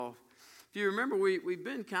If you remember, we've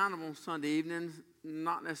been kind of on Sunday evenings,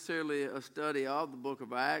 not necessarily a study of the book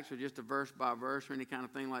of Acts or just a verse by verse or any kind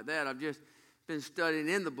of thing like that. I've just been studying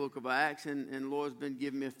in the book of Acts, and the Lord's been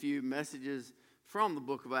giving me a few messages from the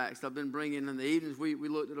book of Acts. I've been bringing in the evenings. We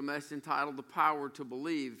looked at a message entitled The Power to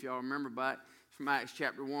Believe. If y'all remember back from Acts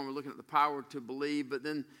chapter 1, we're looking at the power to believe. But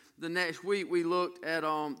then the next week we looked at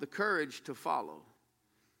the courage to follow.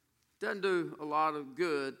 Doesn't do a lot of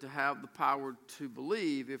good to have the power to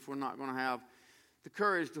believe if we're not going to have the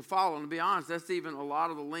courage to follow. And to be honest, that's even a lot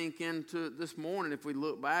of the link into this morning. If we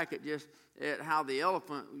look back at how the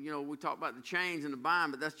elephant, we talk about the chains and the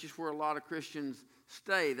bind, but that's just where a lot of Christians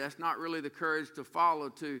stay. That's not really the courage to follow,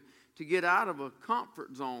 to get out of a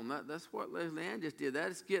comfort zone. That's what Leslie Ann just did. That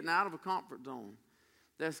is getting out of a comfort zone.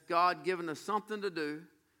 That's God giving us something to do,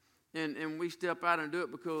 and we step out and do it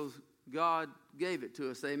because God gave it to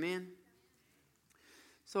us. Amen?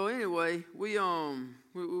 So anyway, we want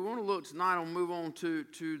to look tonight. I'll move on to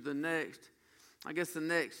the next, I guess the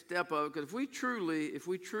next step of it. Because if we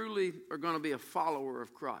truly are going to be a follower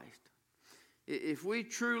of Christ, if we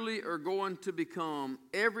truly are going to become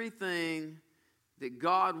everything that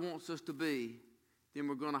God wants us to be, then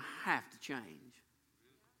we're going to have to change.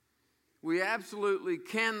 We absolutely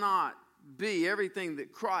cannot be everything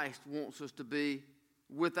that Christ wants us to be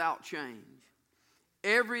without change.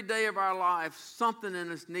 Every day of our life, something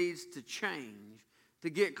in us needs to change, to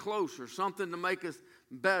get closer, something to make us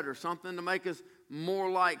better, something to make us more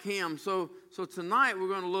like Him. So tonight we're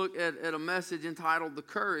going to look at a message entitled The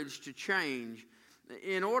Courage to Change.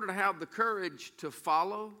 In order to have the courage to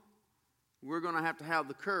follow, we're going to have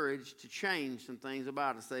the courage to change some things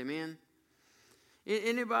about us. Amen?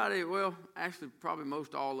 Anybody, well, actually probably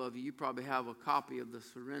most all of you probably have a copy of the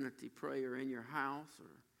Serenity Prayer in your house or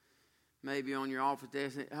maybe on your office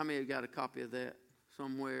desk. How many have got a copy of that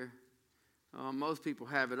somewhere? Most people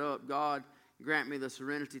have it up. God, grant me the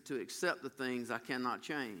serenity to accept the things I cannot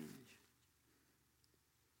change.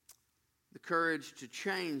 The courage to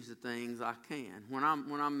change the things I can. When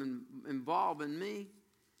I'm involved in me,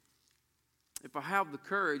 if I have the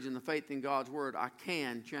courage and the faith in God's Word, I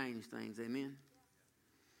can change things. Amen?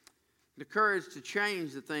 The courage to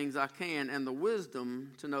change the things I can and the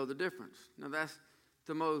wisdom to know the difference. Now that's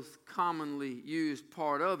the most commonly used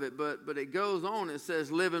part of it, but it goes on. It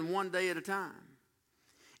says, living one day at a time,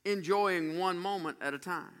 enjoying one moment at a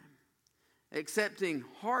time, accepting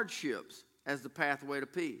hardships as the pathway to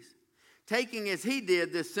peace, taking as He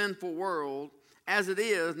did this sinful world as it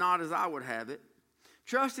is, not as I would have it,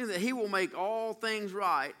 trusting that He will make all things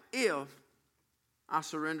right if I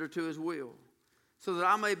surrender to His will, so that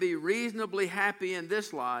I may be reasonably happy in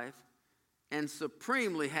this life and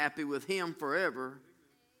supremely happy with Him forever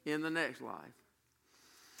in the next life.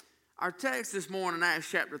 Our text this morning, Acts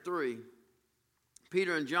chapter 3,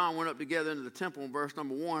 Peter and John went up together into the temple in verse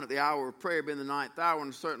number 1 at the hour of prayer, being the ninth hour,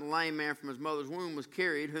 and a certain lame man from his mother's womb was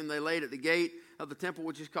carried, whom they laid at the gate of the temple,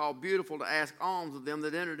 which is called Beautiful, to ask alms of them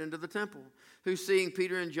that entered into the temple. Who, seeing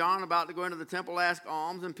Peter and John about to go into the temple, asked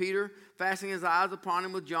alms, and Peter, fastening his eyes upon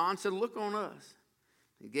him with John, said, "Look on us."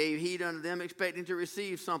 He gave heed unto them, expecting to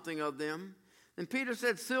receive something of them. And Peter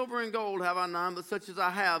said, "Silver and gold have I none, but such as I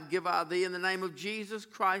have give I thee. In the name of Jesus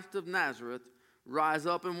Christ of Nazareth, rise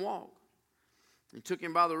up and walk." And took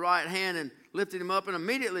him by the right hand and lifted him up, and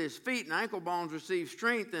immediately his feet and ankle bones received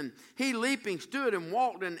strength. And he, leaping, stood and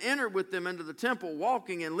walked and entered with them into the temple,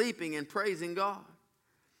 walking and leaping and praising God.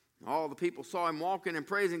 And all the people saw him walking and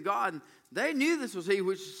praising God, and they knew this was he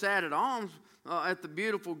which sat at alms at the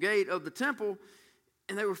beautiful gate of the temple.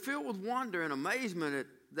 And they were filled with wonder and amazement at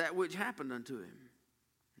that which happened unto him.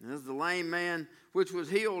 And as the lame man which was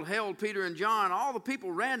healed held Peter and John, all the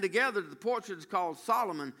people ran together to the porch that is called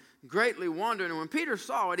Solomon, greatly wondering. And when Peter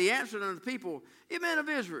saw it, he answered unto the people, "Ye men of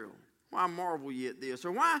Israel, why marvel ye at this?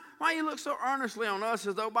 Or why ye look so earnestly on us,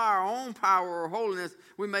 as though by our own power or holiness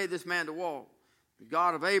we made this man to walk? The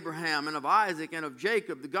God of Abraham and of Isaac and of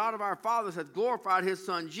Jacob, the God of our fathers, hath glorified His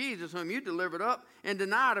Son Jesus, whom you delivered up and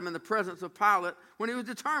denied Him in the presence of Pilate, when he was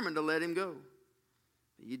determined to let Him go.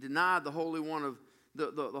 You denied the Holy One of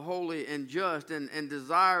the holy and just, and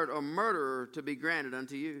desired a murderer to be granted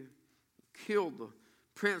unto you. Killed the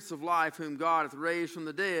Prince of Life, whom God hath raised from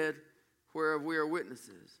the dead, whereof we are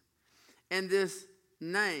witnesses. And this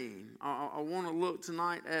name, I want to look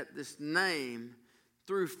tonight at this name,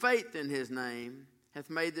 through faith in His name, hath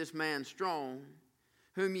made this man strong,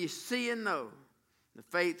 whom ye see and know. The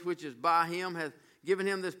faith which is by Him hath given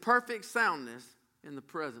him this perfect soundness in the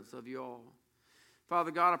presence of you all.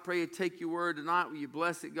 Father God, I pray you take your word tonight. Will you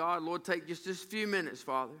bless it, God? Lord, take just a few minutes,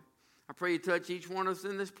 Father. I pray you touch each one of us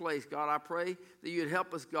in this place, God. I pray that you'd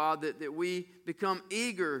help us, God, that we become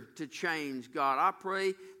eager to change, God. I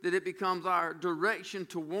pray that it becomes our direction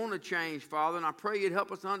to want to change, Father. And I pray you'd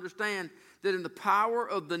help us to understand that in the power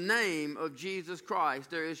of the name of Jesus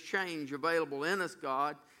Christ, there is change available in us,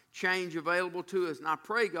 God. Change available to us. And I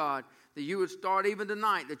pray, God, that you would start even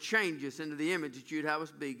tonight to change us into the image that you'd have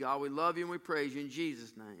us be, God. We love you and we praise you in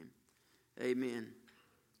Jesus' name. Amen.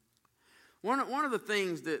 One of the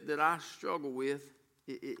things that I struggle with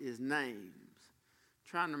is names.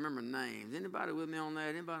 Trying to remember names. Anybody with me on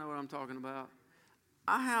that? Anybody know what I'm talking about?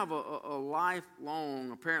 I have a lifelong,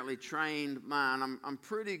 apparently trained mind. I'm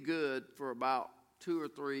pretty good for about 2 or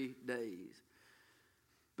 3 days.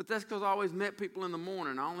 But that's because I always met people in the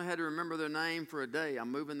morning. I only had to remember their name for a day.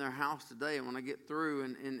 I'm moving their house today, and when I get through,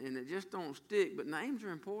 and it just don't stick. But names are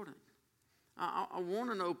important. I want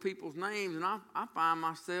to know people's names, and I find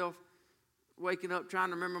myself waking up trying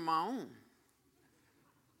to remember my own.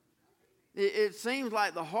 It seems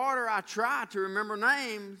like the harder I try to remember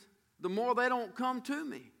names, the more they don't come to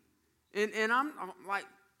me. And I'm like,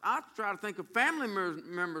 I try to think of family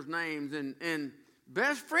members' names and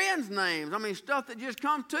best friends' names. I mean, stuff that just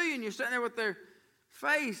comes to you, and you're sitting there with their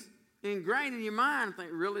face ingrained in your mind and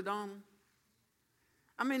think, really, Donald?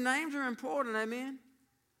 I mean, names are important, amen?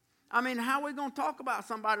 I mean, how are we going to talk about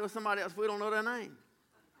somebody with somebody else if we don't know their name?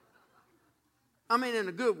 I mean, in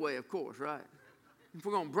a good way, of course, right? If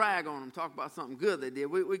we're going to brag on them, talk about something good they did,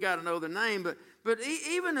 we got to know their name. But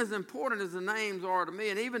even as important as the names are to me,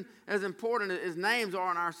 and even as important as names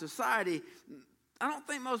are in our society, I don't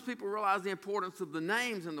think most people realize the importance of the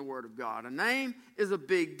names in the Word of God. A name is a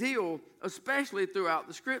big deal, especially throughout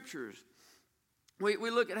the Scriptures. We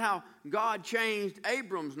look at how God changed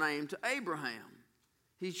Abram's name to Abraham.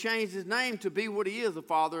 He changed his name to be what he is, the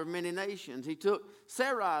father of many nations. He took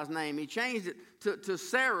Sarai's name. He changed it to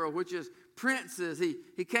Sarah, which is princess.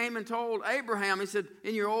 He came and told Abraham, he said,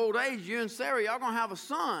 in your old age, you and Sarah, y'all going to have a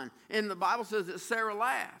son. And the Bible says that Sarah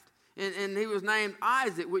laughed. And he was named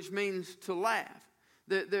Isaac, which means to laugh.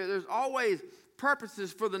 There's always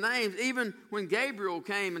purposes for the names. Even when Gabriel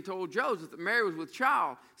came and told Joseph that Mary was with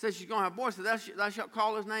child, said she's going to have a boy. So thou shalt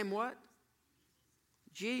call his name what?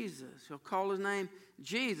 Jesus. He'll call his name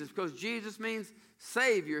Jesus, because Jesus means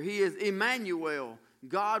Savior. He is Emmanuel,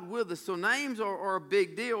 God with us. So names are a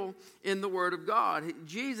big deal in the Word of God.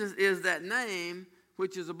 Jesus is that name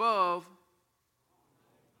which is above.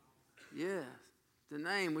 Yes, the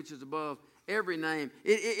name which is above every name.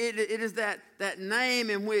 It is that name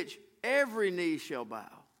in which every knee shall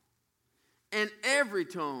bow and every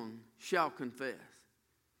tongue shall confess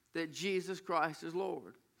that Jesus Christ is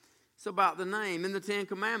Lord. It's about the name. In the Ten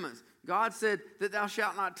Commandments, God said that thou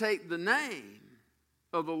shalt not take the name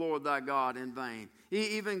of the Lord thy God in vain.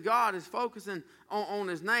 Even God is focusing on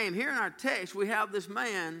his name. Here in our text, we have this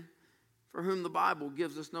man for whom the Bible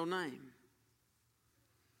gives us no name.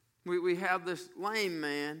 We have this lame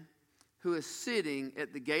man who is sitting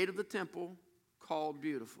at the gate of the temple called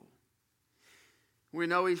Beautiful. We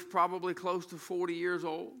know he's probably close to 40 years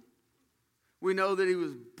old. We know that he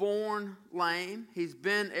was born lame. He's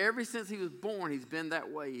been, ever since he was born, he's been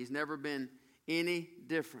that way. He's never been any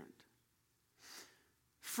different.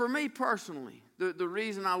 For me personally, the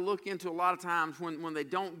reason I look into a lot of times when they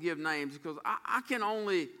don't give names is because I can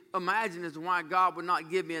only imagine as to why God would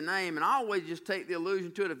not give me a name. And I always just take the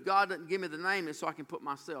allusion to it. If God doesn't give me the name, it's so I can put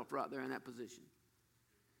myself right there in that position.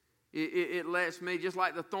 It lets me, just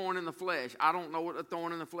like the thorn in the flesh. I don't know what the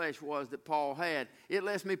thorn in the flesh was that Paul had. It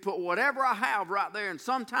lets me put whatever I have right there. And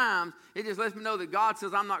sometimes it just lets me know that God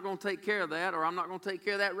says I'm not going to take care of that, or I'm not going to take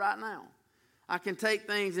care of that right now. I can take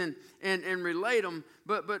things and relate them.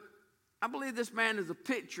 But I believe this man is a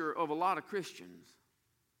picture of a lot of Christians.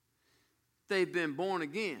 They've been born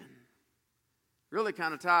again. Really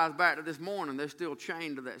kind of ties back to this morning. They're still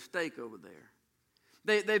chained to that stake over there.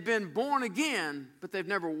 They've been born again, but they've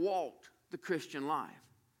never walked the Christian life.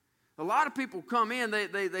 A lot of people come in,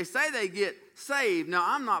 they say they get saved. Now,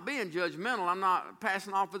 I'm not being judgmental. I'm not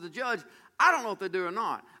passing off as a judge. I don't know if they do or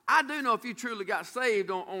not. I do know if you truly got saved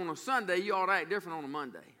on a Sunday, you ought to act different on a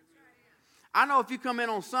Monday. I know if you come in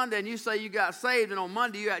on Sunday and you say you got saved, and on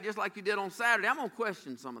Monday you act just like you did on Saturday, I'm going to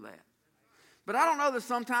question some of that. But I don't know that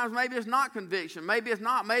sometimes maybe it's not conviction. Maybe it's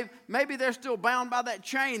not. Maybe they're still bound by that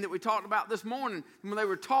chain that we talked about this morning when they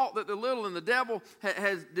were taught that the little and the devil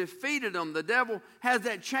has defeated them. The devil has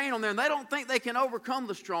that chain on there, and they don't think they can overcome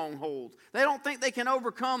the strongholds. They don't think they can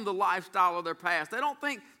overcome the lifestyle of their past. They don't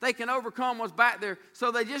think they can overcome what's back there,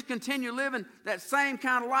 so they just continue living that same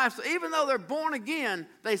kind of life. So even though they're born again,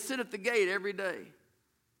 they sit at the gate every day,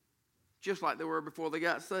 just like they were before they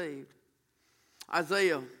got saved.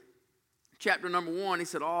 Isaiah chapter number 1, he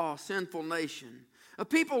said, "Oh, sinful nation, a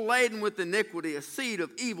people laden with iniquity, a seed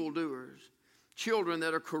of evildoers, children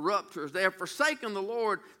that are corrupters. They have forsaken the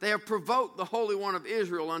Lord. They have provoked the Holy One of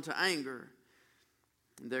Israel unto anger.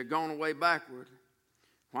 And they're gone away backward.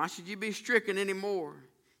 Why should you be stricken any more?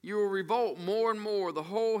 You will revolt more and more. The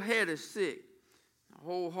whole head is sick, the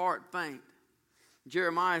whole heart faint."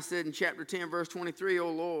 Jeremiah said in chapter 10, verse 23,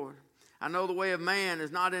 "O Lord, I know the way of man is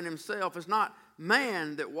not in himself. It's not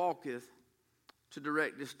man that walketh to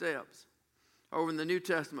direct his steps." Over in the New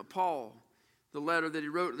Testament, Paul, the letter that he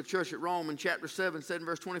wrote to the church at Rome in chapter 7, said in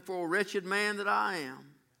verse 24, "Wretched man that I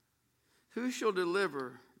am, who shall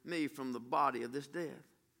deliver me from the body of this death?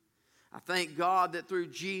 I thank God that through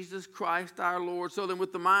Jesus Christ our Lord, so then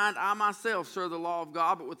with the mind I myself serve the law of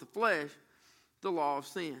God, but with the flesh the law of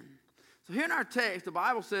sin." So here in our text, the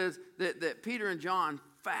Bible says that Peter and John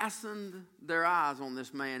fastened their eyes on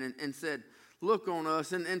this man and said, "Look on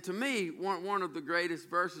us." And to me, one of the greatest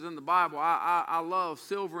verses in the Bible, I love,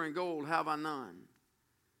 "Silver and gold have I none."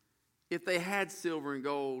 If they had silver and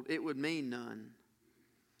gold, it would mean none.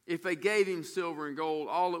 If they gave him silver and gold,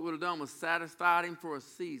 all it would have done was satisfied him for a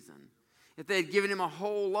season. If they had given him a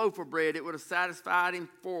whole loaf of bread, it would have satisfied him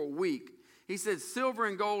for a week. He said, "Silver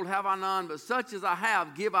and gold have I none, but such as I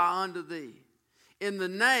have give I unto thee. In the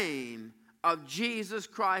name of Jesus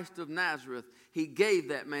Christ of Nazareth," he gave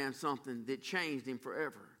that man something that changed him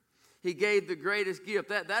forever. He gave the greatest gift.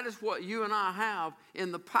 That is what you and I have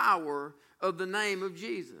in the power of the name of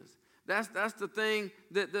Jesus. That's the thing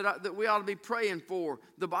that we ought to be praying for.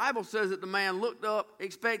 The Bible says that the man looked up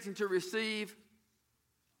expecting to receive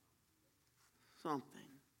something.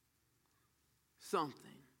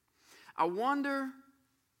 I wonder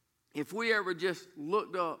if we ever just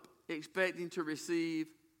looked up expecting to receive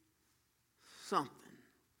something.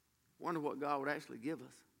 Wonder what God would actually give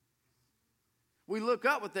us. We look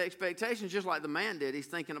up with the expectations just like the man did. He's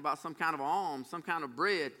thinking about some kind of alms, some kind of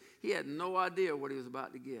bread. He had no idea what he was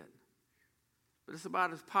about to get. But it's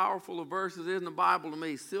about as powerful a verse as is in the Bible to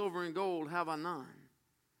me. "Silver and gold have I none.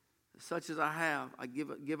 Such as I have, I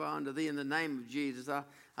give I unto thee in the name of Jesus."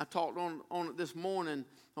 I talked on it this morning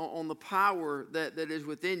on the power that is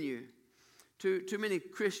within you. Too many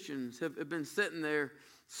Christians have been sitting there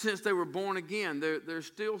since they were born again. They're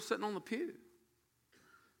still sitting on the pew.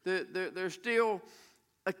 They're still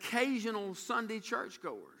occasional Sunday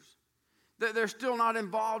churchgoers. They're still not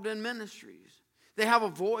involved in ministries. They have a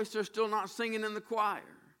voice, they're still not singing in the choir.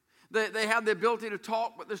 They have the ability to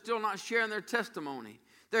talk, but they're still not sharing their testimony.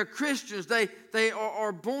 They're Christians. They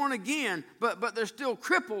are born again, but they're still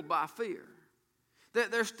crippled by fear.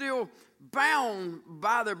 They're still bound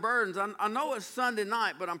by their burdens. I know it's Sunday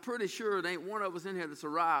night, but I'm pretty sure there ain't one of us in here that's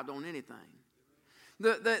arrived on anything.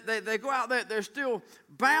 They go out there, they're still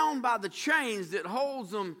bound by the chains that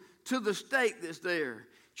holds them to the stake that's there.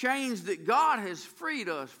 Chains that God has freed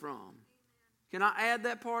us from. Can I add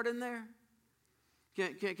that part in there?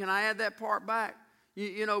 Can I add that part back?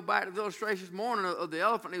 You know, back to the illustration this morning of the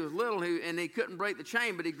elephant. He was little and he couldn't break the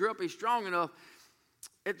chain, but he grew up, he's strong enough.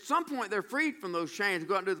 At some point, they're freed from those chains to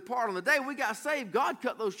go out and do the part. On the day we got saved, God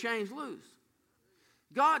cut those chains loose.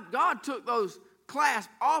 God took those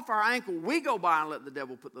clasps off our ankle. We go by and let the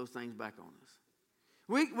devil put those things back on us.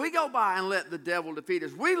 We go by and let the devil defeat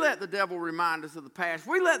us. We let the devil remind us of the past.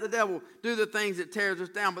 We let the devil do the things that tears us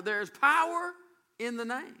down. But there is power in the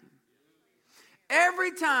name.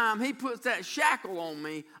 Every time he puts that shackle on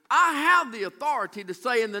me, I have the authority to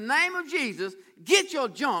say, in the name of Jesus, get your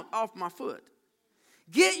junk off my foot.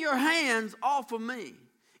 Get your hands off of me.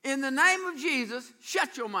 In the name of Jesus,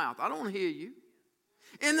 shut your mouth. I don't want to hear you.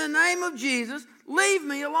 In the name of Jesus, leave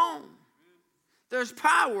me alone. There's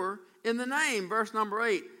power in the name. Verse number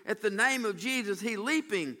 8. At the name of Jesus, he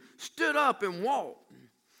leaping, stood up and walked.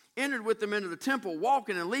 Entered with them into the temple,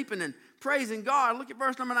 walking and leaping and praising God. Look at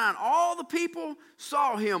verse number 9. All the people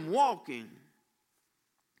saw him walking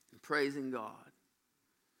and praising God.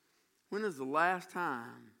 When is the last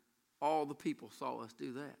time all the people saw us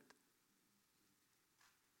do that?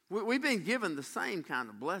 We've been given the same kind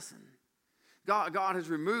of blessing. God has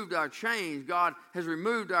removed our chains. God has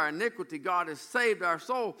removed our iniquity. God has saved our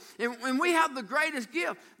soul. And we have the greatest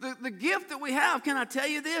gift. The gift that we have, can I tell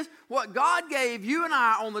you this? What God gave you and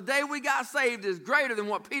I on the day we got saved is greater than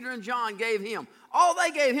what Peter and John gave him. All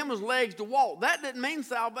they gave him was legs to walk. That didn't mean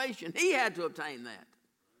salvation. He had to obtain that.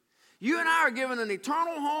 You and I are given an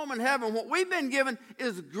eternal home in heaven. What we've been given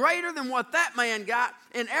is greater than what that man got.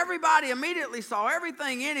 And everybody immediately saw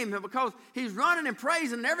everything in him because he's running and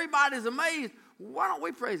praising and everybody's amazed. Why don't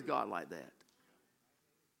we praise God like that?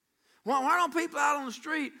 Why don't people out on the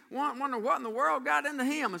street wonder what in the world got into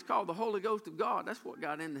him? It's called the Holy Ghost of God. That's what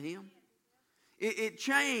got into him. It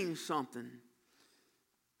changed something.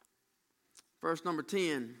 Verse number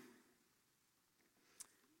 10.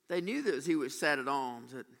 They knew that as he which sat at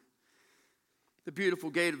arms at the beautiful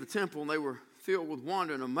gate of the temple, and they were filled with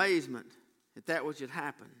wonder and amazement at that which had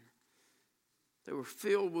happened. They were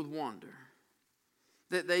filled with wonder.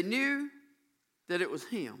 That they knew that it was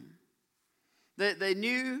him. That they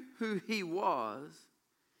knew who he was,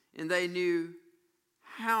 and they knew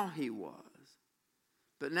how he was.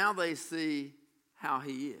 But now they see how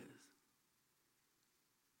he is.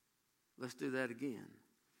 Let's do that again.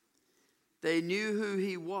 They knew who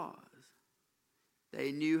he was.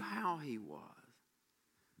 They knew how he was.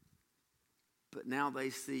 But now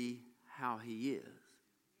they see how he is.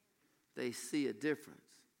 They see a difference.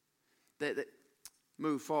 They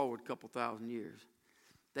move forward a couple thousand years.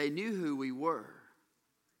 They knew who we were.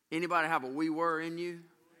 Anybody have a we were in you?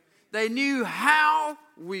 They knew how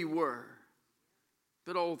we were.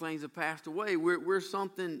 But old things have passed away. We're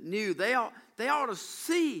something new. They ought to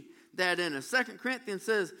see that in us. 2 Corinthians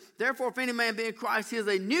says, therefore, if any man be in Christ, he is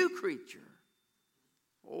a new creature.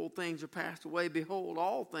 Old things are passed away. Behold,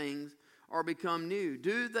 all things are become new.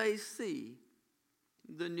 Do they see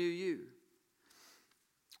the new you?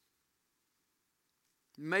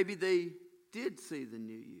 Maybe they did see the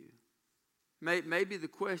new you. Maybe the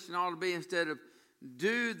question ought to be, instead of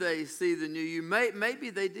do they see the new you, maybe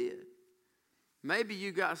they did. Maybe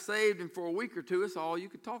you got saved and for a week or two it's all you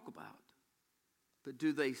could talk about. But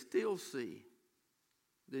do they still see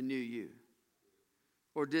the new you?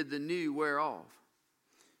 Or did the new wear off?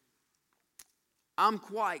 I'm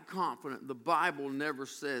quite confident the Bible never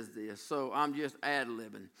says this, so I'm just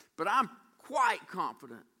ad-libbing. But I'm quite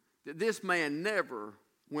confident that this man never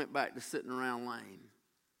went back to sitting around lame.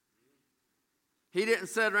 He didn't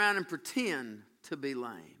sit around and pretend to be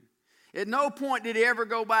lame. At no point did he ever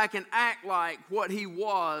go back and act like what he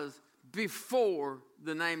was before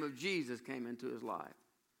the name of Jesus came into his life.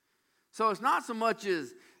 So it's not so much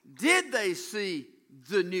as did they see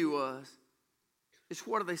the new us, it's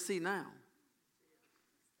what do they see now.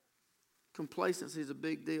 Complacency is a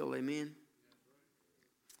big deal, amen.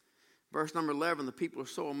 Verse number 11, the people are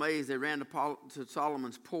so amazed they ran to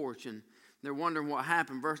Solomon's porch and they're wondering what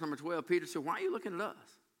happened. Verse number 12, Peter said, why are you looking at us?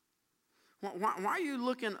 Why are you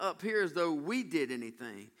looking up here as though we did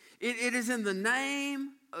anything? It is in the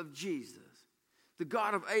name of Jesus, the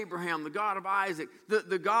God of Abraham, the God of Isaac,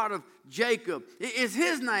 the God of Jacob. It is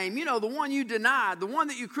his name, you know, the one you denied, the one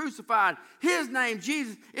that you crucified, his name,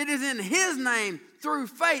 Jesus. It is in his name, through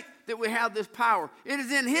faith, that we have this power. It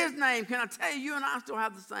is in his name. Can I tell you and I still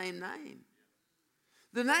have the same name?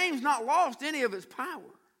 The name's not lost any of its power.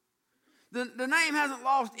 The name hasn't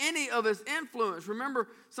lost any of its influence. Remember,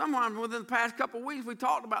 sometime within the past couple of weeks, we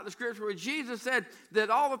talked about the scripture where Jesus said that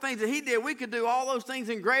all the things that he did, we could do all those things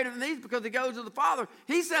and greater than these because he goes to the Father.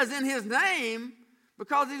 He says in his name,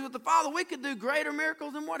 because he's with the Father, we could do greater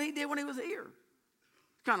miracles than what he did when he was here.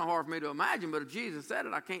 It's kind of hard for me to imagine, but if Jesus said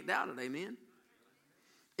it, I can't doubt it, amen?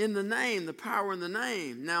 In the name, the power in the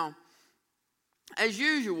name. Now, as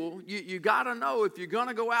usual, you got to know if you're going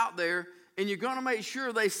to go out there and you're going to make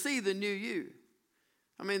sure they see the new you.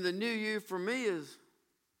 I mean, the new you for me is,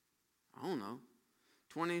 I don't know,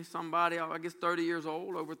 20 somebody, I guess 30 years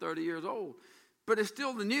old, over 30 years old. But it's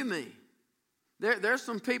still the new me. There's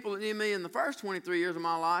some people that knew me in the first 23 years of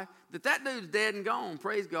my life that dude's dead and gone.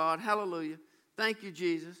 Praise God. Hallelujah. Thank you,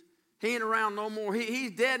 Jesus. He ain't around no more.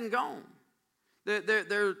 He's dead and gone.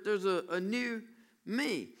 There's a new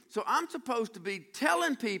me. So I'm supposed to be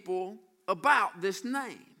telling people about this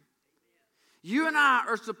name. You and I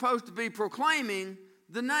are supposed to be proclaiming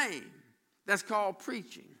the name. That's called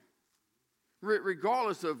preaching.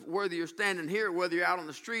 Regardless of whether you're standing here, whether you're out on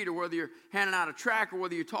the street, or whether you're handing out a tract, or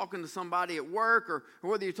whether you're talking to somebody at work, or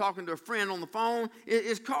whether you're talking to a friend on the phone,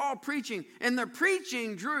 it's called preaching. And the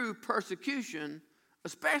preaching drew persecution,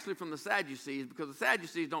 especially from the Sadducees, because the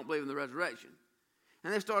Sadducees don't believe in the resurrection.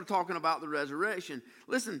 And they started talking about the resurrection.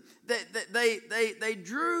 Listen, they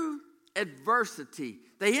drew adversity.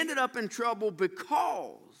 They ended up in trouble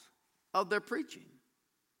because of their preaching.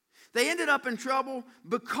 They ended up in trouble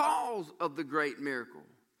because of the great miracle.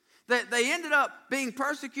 They ended up being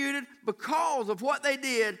persecuted because of what they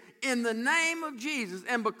did in the name of Jesus,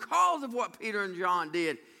 and because of what Peter and John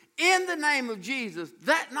did in the name of Jesus.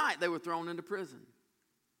 That night they were thrown into prison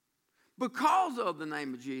because of the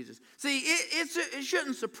name of Jesus. See, it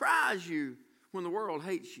shouldn't surprise you when the world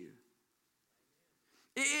hates you.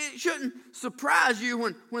 It shouldn't surprise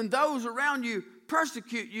you when those around you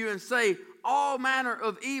persecute you and say all manner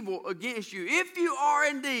of evil against you. If you are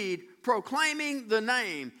indeed proclaiming the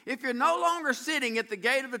name, if you're no longer sitting at the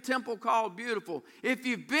gate of the temple called Beautiful, if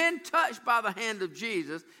you've been touched by the hand of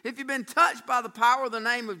Jesus, if you've been touched by the power of the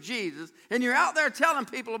name of Jesus, and you're out there telling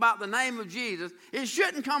people about the name of Jesus, it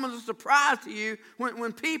shouldn't come as a surprise to you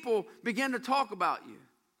when people begin to talk about you.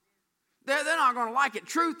 They're not going to like it.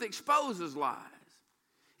 Truth exposes lies.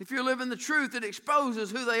 If you're living the truth, it exposes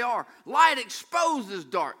who they are. Light exposes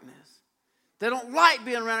darkness. They don't like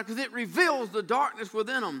being around it because it reveals the darkness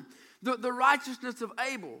within them. The righteousness of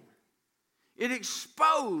Abel, it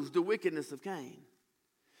exposed the wickedness of Cain.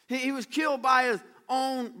 He was killed by his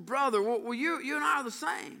own brother. Well, you and I are the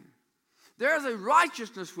same. There's a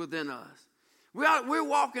righteousness within us. We're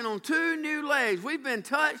walking on two new legs. We've been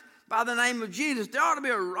touched by the name of Jesus. There ought to be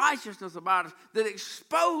a righteousness about us that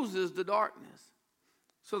exposes the darkness.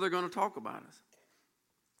 So they're going to talk about us.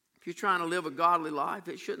 If you're trying to live a godly life,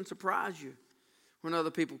 it shouldn't surprise you when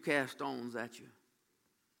other people cast stones at you.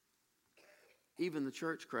 Even the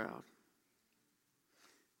church crowd.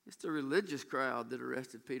 It's the religious crowd that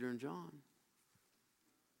arrested Peter and John.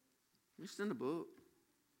 It's in the book.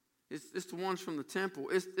 It's the ones from the temple.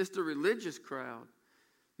 It's the religious crowd,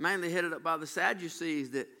 mainly headed up by the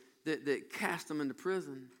Sadducees that cast them into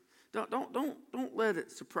prison. Don't let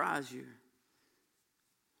it surprise you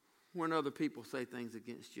when other people say things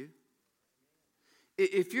against you.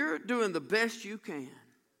 If you're doing the best you can,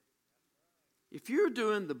 if you're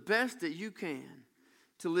doing the best that you can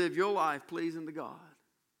to live your life pleasing to God,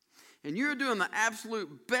 and you're doing the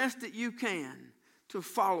absolute best that you can to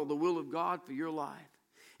follow the will of God for your life,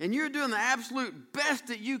 and you're doing the absolute best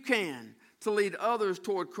that you can to lead others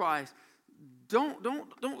toward Christ, don't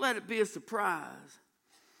let it be a surprise.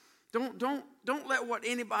 Don't let what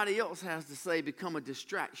anybody else has to say become a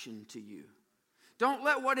distraction to you. Don't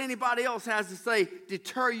let what anybody else has to say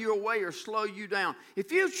deter you away or slow you down.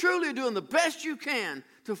 If you truly are doing the best you can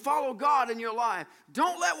to follow God in your life,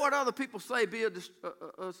 don't let what other people say be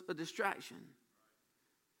a distraction.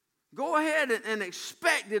 Go ahead and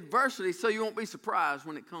expect adversity so you won't be surprised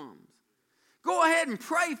when it comes. Go ahead and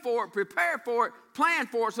pray for it, prepare for it, plan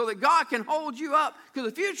for it so that God can hold you up.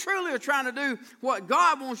 Because if you truly are trying to do what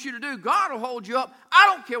God wants you to do, God will hold you up. I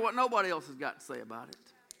don't care what nobody else has got to say about it.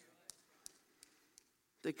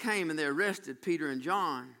 They came and they arrested Peter and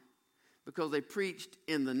John because they preached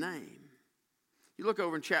in the name. You look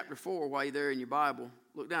over in chapter 4 while you're there in your Bible.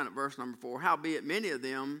 Look down at verse number 4. Howbeit many of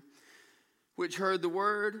them which heard the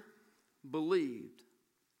word believed.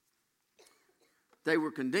 They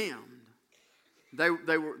were condemned. They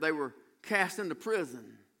were cast into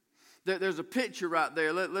prison. There's a picture right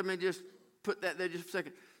there. Let me just put that there just a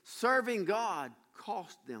second. Serving God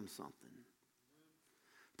cost them something.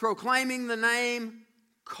 Proclaiming the name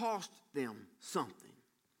cost them something.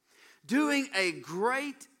 Doing a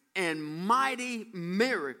great and mighty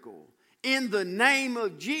miracle in the name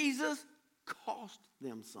of Jesus cost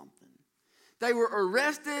them something. They were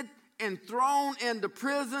arrested and thrown into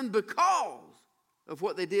prison because of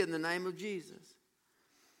what they did in the name of Jesus.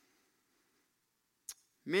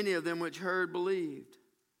 Many of them which heard believed,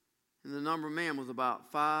 and the number of men was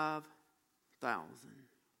about 5,000.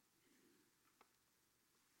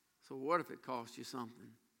 So what if it cost you something?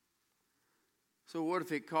 So what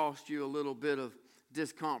if it cost you a little bit of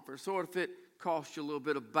discomfort? So what if it cost you a little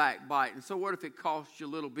bit of backbiting? So what if it cost you a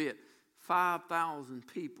little bit? 5,000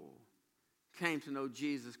 people came to know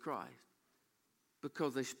Jesus Christ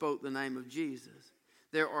because they spoke the name of Jesus.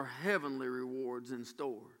 There are heavenly rewards in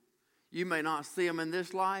store. You may not see them in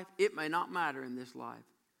this life. It may not matter in this life.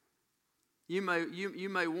 You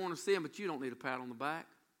may want to see them, but you don't need a pat on the back.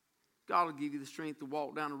 God will give you the strength to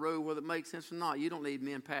walk down the road whether it makes sense or not. You don't need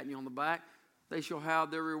men patting you on the back. They shall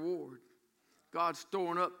have their reward. God's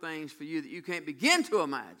storing up things for you that you can't begin to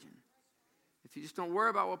imagine. If you just don't worry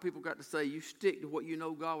about what people got to say, you stick to what you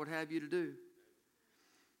know God would have you to do.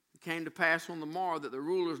 It came to pass on the morrow that the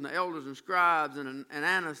rulers and the elders and scribes and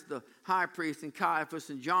Annas the high priest and Caiaphas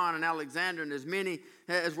and John and Alexander and as many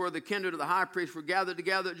as were the kindred of the high priest were gathered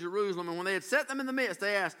together at Jerusalem. And when they had set them in the midst,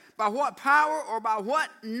 they asked, by what power or by what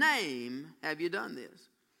name have you done this?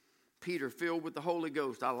 Peter, filled with the Holy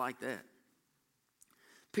Ghost. I like that.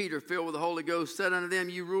 Peter, filled with the Holy Ghost, said unto them,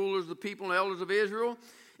 you rulers of the people and elders of Israel,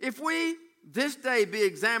 if we this day be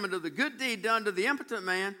examined of the good deed done to the impotent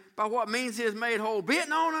man, by what means he is made whole, be it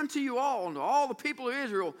known unto you all, and to all the people of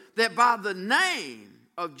Israel, that by the name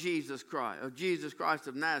of Jesus Christ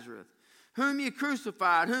of Nazareth, whom ye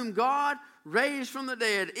crucified, whom God raised from the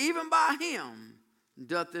dead, even by him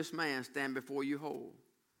doth this man stand before you whole.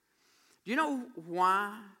 Do you know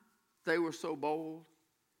why they were so bold?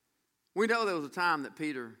 We know there was a time that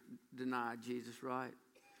Peter denied Jesus, right?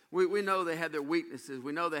 We know they had their weaknesses.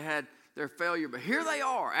 We know they had their failure. But here they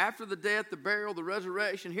are, after the death, the burial, the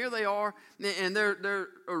resurrection. Here they are, and they're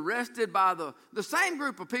arrested by the same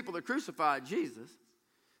group of people that crucified Jesus.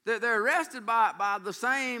 They're arrested by the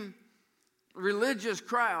same religious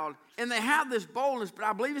crowd, and they have this boldness, but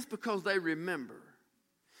I believe it's because they remember.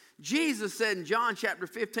 Jesus said in John chapter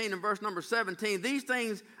 15 and verse number 17, "These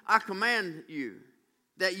things I command you,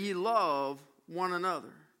 that ye love one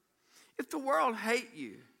another. If the world hate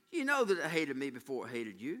you, you know that it hated me before it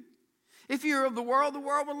hated you. If you're of the world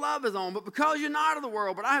will love his own. But because you're not of the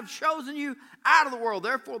world, but I have chosen you out of the world,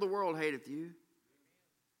 therefore the world hateth you."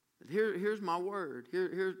 But here's my word.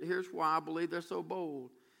 Here's why I believe they're so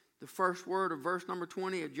bold. The first word of verse number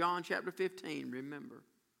 20 of John chapter 15, remember.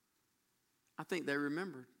 I think they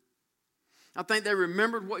remembered. I think they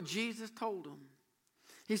remembered what Jesus told them.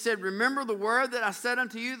 He said, "Remember the word that I said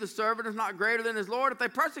unto you, the servant is not greater than his Lord. If they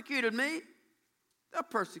persecuted me,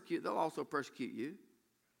 they'll also persecute you.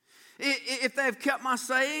 If they've kept my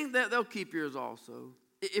saying, they'll keep yours also."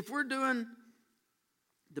 If we're doing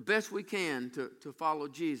the best we can to follow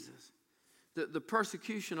Jesus, the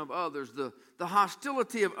persecution of others, the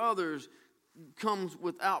hostility of others comes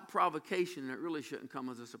without provocation, and it really shouldn't come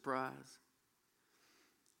as a surprise.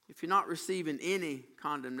 If you're not receiving any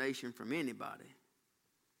condemnation from anybody,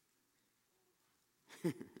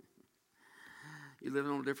 you're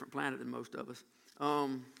living on a different planet than most of us.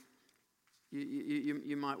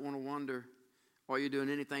 You might want to wonder, are you doing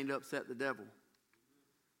anything to upset the devil?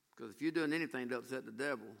 Because if you're doing anything to upset the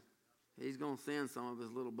devil, he's going to send some of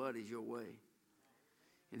his little buddies your way.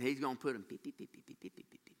 And he's going to put them beep, beep, beep, beep, beep, beep, beep,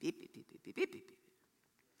 beep, beep, beep, beep, beep, beep, beep, beep.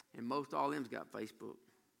 And most all of them's got Facebook.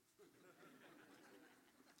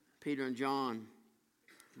 Peter and John,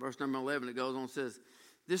 verse number 11, it goes on and says,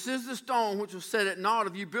 "This is the stone which was set at naught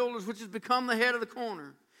of you builders, which has become the head of the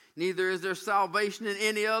corner. Neither is there salvation in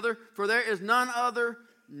any other, for there is none other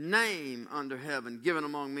name under heaven given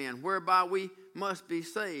among men, whereby we must be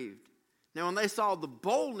saved." Now when they saw the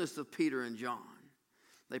boldness of Peter and John,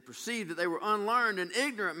 they perceived that they were unlearned and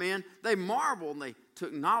ignorant men. They marveled, and they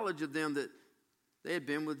took knowledge of them that they had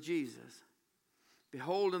been with Jesus.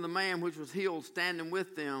 Beholding the man which was healed standing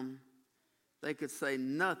with them, they could say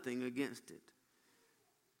nothing against it.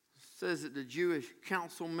 It says that the Jewish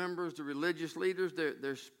council members, the religious leaders,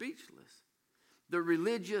 they're speechless. The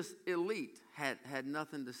religious elite had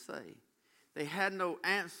nothing to say. They had no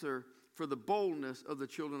answer for the boldness of the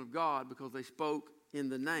children of God because they spoke in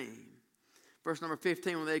the name. Verse number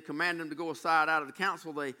 15, when they commanded them to go aside out of the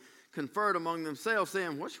council, they conferred among themselves,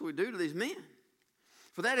 saying, "What shall we do to these men?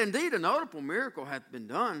 For that indeed a notable miracle hath been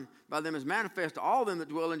done by them, is manifest to all them that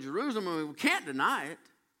dwell in Jerusalem, and we can't deny it.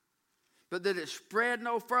 But that it spread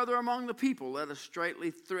no further among the people, let us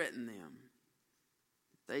straightly threaten them.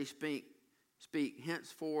 They speak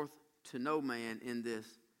henceforth to no man in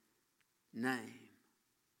this name."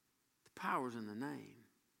 The power's in the name.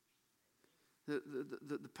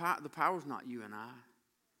 The power's not you and I.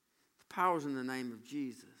 The power's in the name of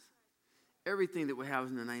Jesus. Everything that we have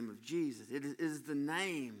is in the name of Jesus. It is the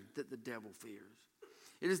name that the devil fears.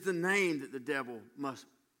 It is the name that the devil must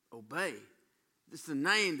obey. It's the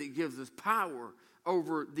name that gives us power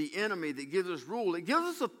over the enemy, that gives us rule. It gives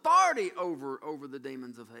us authority over the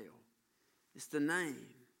demons of hell. It's the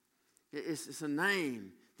name. It's a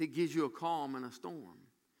name that gives you a calm in a storm.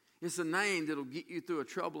 It's a name that will get you through a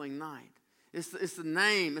troubling night. It's the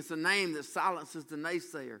name that silences the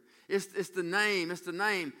naysayer. It's the name.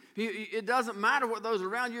 It doesn't matter what those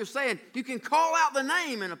around you are saying. You can call out the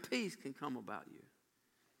name and a peace can come about you.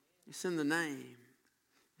 It's in the name.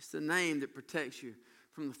 It's the name that protects you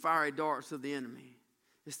from the fiery darts of the enemy.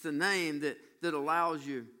 It's the name that allows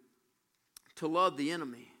you to love the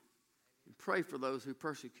enemy and pray for those who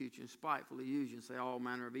persecute you and spitefully use you and say all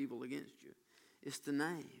manner of evil against you. It's the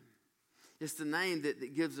name. It's the name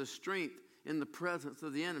that gives us strength in the presence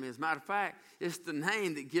of the enemy. As a matter of fact, it's the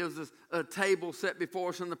name that gives us a table set before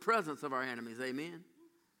us in the presence of our enemies. Amen?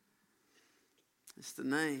 It's the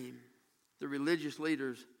name. The religious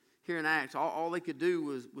leaders here in Acts, all they could do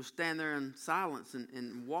was stand there in silence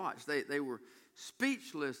and watch. They were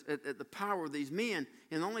speechless at the power of these men,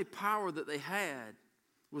 and the only power that they had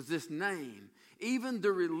was this name. Even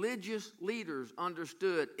the religious leaders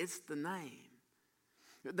understood it's the name.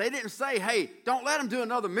 They didn't say, "Hey, don't let them do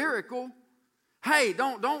another miracle. Hey,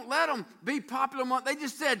 don't let them be popular." They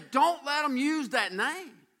just said, "Don't let them use that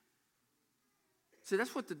name." See,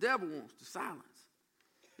 that's what the devil wants to silence.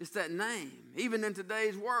 It's that name. Even in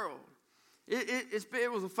today's world,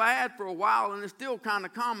 It was a fad for a while, and it's still kind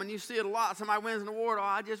of common. You see it a lot. Somebody wins an award. Oh,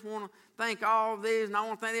 I just want to thank all of these, and I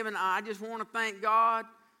want to thank them, and I just want to thank God.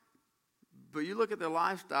 But you look at their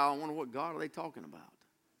lifestyle and wonder, what God are they talking about?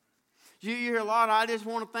 You hear a lot, I just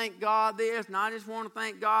want to thank God this, and I just want to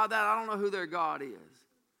thank God that. I don't know who their God is.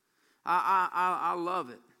 I love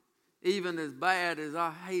it. Even as bad as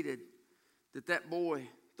I hated that boy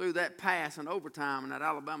threw that pass in overtime in that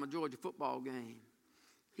Alabama-Georgia football game.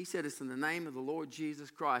 He said, it's in the name of the Lord Jesus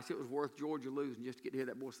Christ. It was worth Georgia losing just to get to hear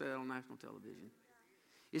that boy say that on national television.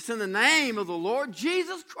 It's in the name of the Lord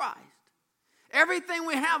Jesus Christ. Everything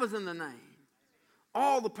we have is in the name.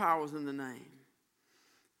 All the power is in the name.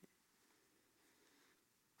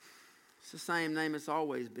 It's the same name it's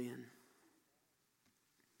always been.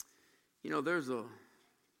 You know, there's a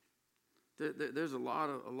lot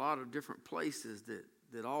of different places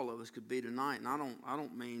that all of us could be tonight, and I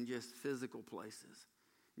don't mean just physical places,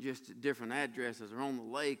 just different addresses or on the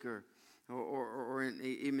lake or in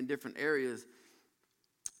even different areas.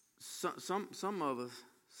 Some of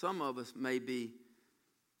us may be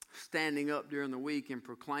standing up during the week and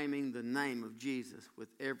proclaiming the name of Jesus with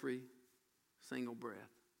every single breath.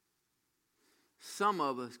 Some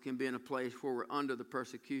of us can be in a place where we're under the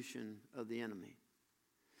persecution of the enemy.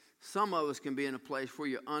 Some of us can be in a place where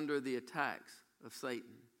you're under the attacks of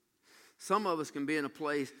Satan. Some of us can be in a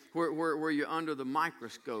place where you're under the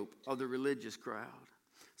microscope of the religious crowd.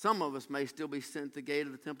 Some of us may still be sitting at the gate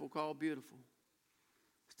of the temple called Beautiful.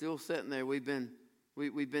 Still sitting there. We've been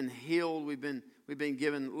healed. We've been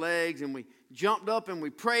given legs, and we jumped up and we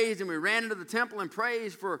praised and we ran into the temple and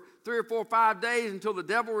praised for 3 or 4 or 5 days until the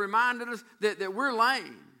devil reminded us that we're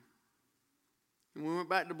lame. And we went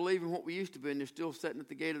back to believing what we used to be, and they're still sitting at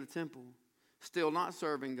the gate of the temple, still not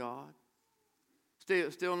serving God,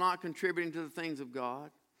 still not contributing to the things of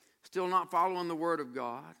God, still not following the Word of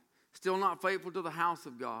God, still not faithful to the house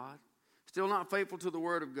of God, still not faithful to the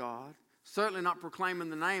Word of God, certainly not proclaiming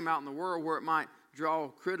the name out in the world where it might draw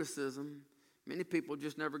criticism. Many people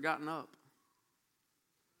just never gotten up.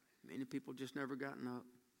 Many people just never gotten up.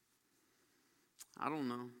 I don't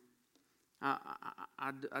know.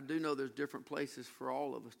 I do know there's different places for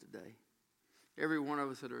all of us today. Every one of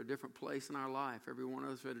us are at a different place in our life. Every one of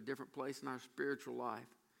us are at a different place in our spiritual life.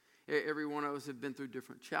 Every one of us have been through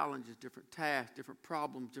different challenges, different tasks, different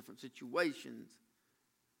problems, different situations.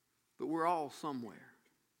 But we're all somewhere.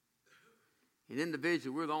 And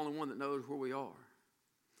individually, we're the only one that knows where we are.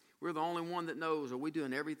 We're the only one that knows, are we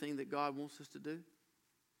doing everything that God wants us to do?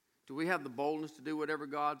 Do we have the boldness to do whatever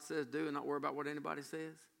God says do and not worry about what anybody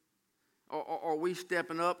says? Or are we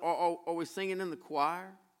stepping up? Or are we singing in the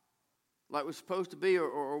choir like we're supposed to be? Or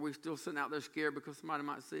are we still sitting out there scared because somebody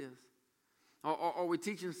might see us? Or are we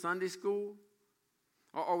teaching Sunday school?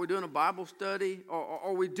 Or are we doing a Bible study? Or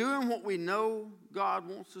are we doing what we know God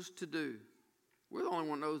wants us to do? We're the only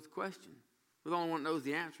one that knows the question. We're the only one that knows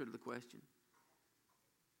the answer to the question.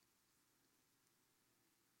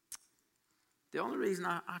 The only reason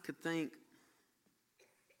I could think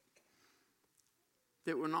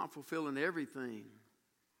that we're not fulfilling everything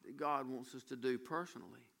that God wants us to do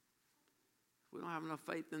personally, we don't have enough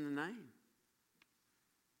faith in the name.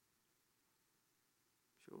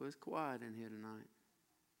 Sure, it's quiet in here tonight.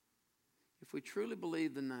 If we truly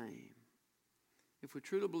believe the name, if we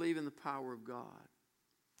truly believe in the power of God,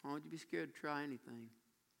 why would you be scared to try anything?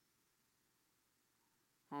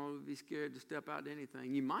 Why would you be scared to step out to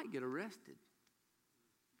anything? You might get arrested.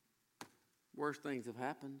 Worse things have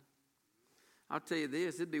happened. I'll tell you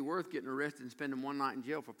this, it'd be worth getting arrested and spending one night in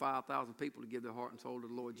jail for 5,000 people to give their heart and soul to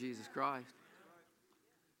the Lord Jesus Christ.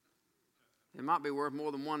 It might be worth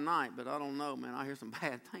more than one night, but I don't know, man. I hear some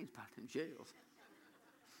bad things about them jails.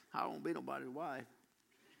 I won't be nobody's wife.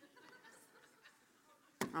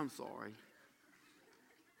 I'm sorry.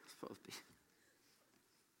 It's supposed to be.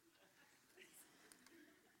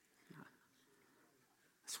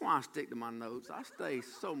 That's why I stick to my notes. I stay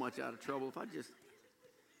so much out of trouble if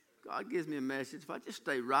God gives me a message, if I just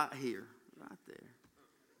stay right here, right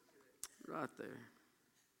there.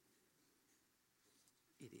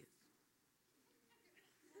 Idiot.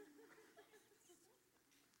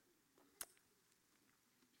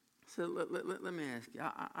 So let me ask you.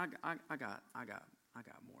 I got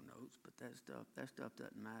more notes, but that stuff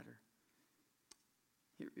doesn't matter.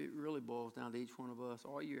 It really boils down to each one of us.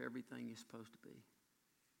 Are you everything you're supposed to be?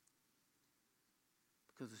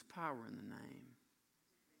 Because there's power in the name.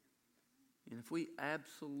 And if we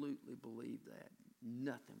absolutely believe that,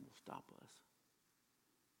 nothing will stop us.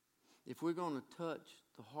 If we're going to touch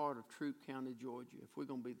the heart of Troup County, Georgia, if we're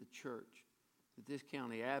going to be the church that this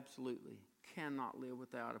county absolutely cannot live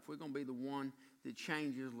without. If we're going to be the one that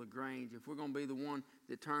changes LaGrange, if we're going to be the one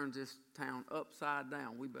that turns this town upside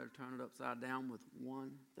down, we better turn it upside down with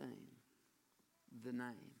one thing: the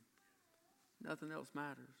name. Nothing else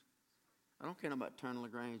matters. I don't care about turning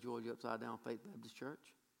LaGrange, Georgia upside down, Faith Baptist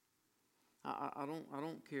Church. I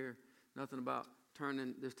don't care nothing about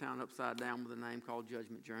turning this town upside down with a name called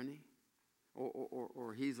Judgment Journey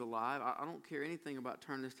or He's Alive. I don't care anything about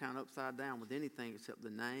turning this town upside down with anything except the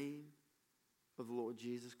name of the Lord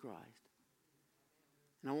Jesus Christ.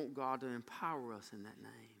 And I want God to empower us in that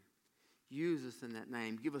name. Use us in that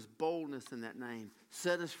name. Give us boldness in that name.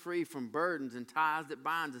 Set us free from burdens and ties that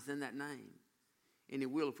bind us in that name. And He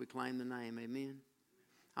will if we claim the name. Amen.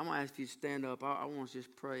 I'm going to ask you to stand up. I want to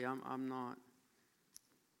just pray. I'm not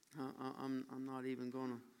even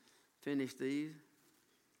going to finish these.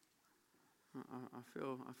 I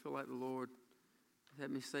feel like the Lord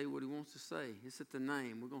had me say what He wants to say. It's at the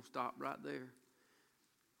name. We're going to stop right there.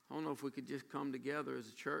 I don't know if we could just come together as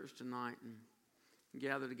a church tonight and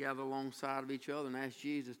gather together alongside of each other and ask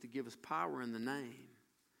Jesus to give us power in the name.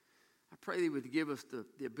 I pray that He would give us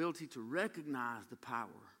the ability to recognize the power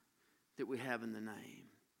that we have in the name,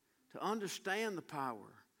 to understand the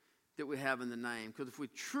power that we have in the name. Because if we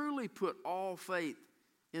truly put all faith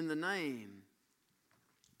in the name,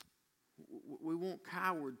 we won't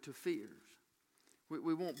cower to fears.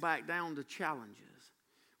 We won't back down to challenges.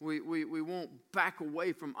 We won't back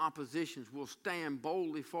away from oppositions. We'll stand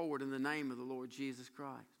boldly forward in the name of the Lord Jesus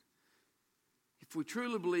Christ. If we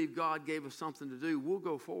truly believe God gave us something to do, we'll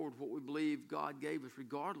go forward with what we believe God gave us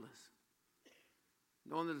regardless.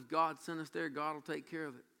 Knowing that if God sent us there, God will take care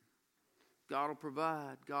of it. God will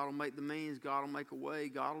provide. God will make the means. God will make a way.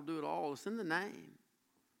 God will do it all. It's in the name.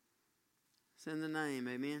 It's in the name.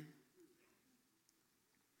 Amen.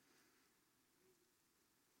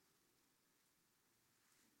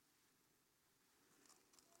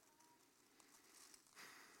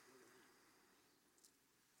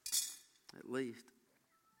 At least.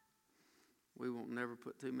 We won't never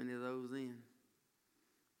put too many of those in.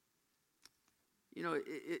 You know,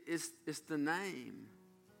 it's the name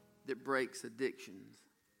that breaks addictions.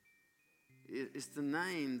 It's the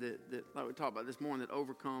name that, like we talked about this morning, that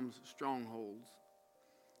overcomes strongholds.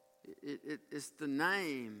 It's the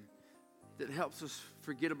name that helps us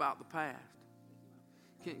forget about the past.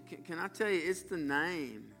 Can I tell you, it's the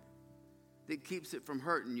name that keeps it from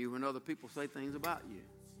hurting you when other people say things about you.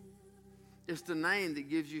 It's the name that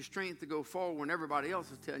gives you strength to go forward when everybody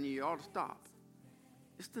else is telling you ought to stop.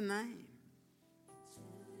 It's the name.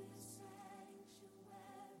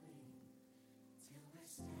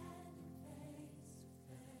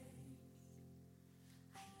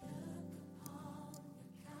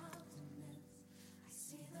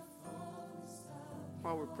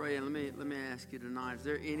 While we're praying, let me ask you tonight, is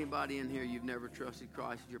there anybody in here you've never trusted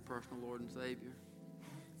Christ as your personal Lord and Savior?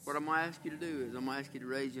 What I'm going to ask you to do is I'm going to ask you to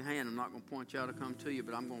raise your hand. I'm not going to point you out or come to you,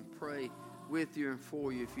 but I'm going to pray with you and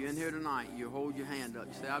for you. If you're in here tonight, you hold your hand up.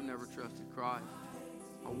 You say, I've never trusted Christ.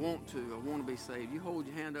 I want to be saved. You hold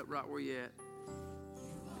your hand up right where you're at.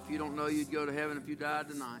 If you don't know you'd go to heaven if you died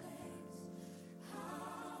tonight.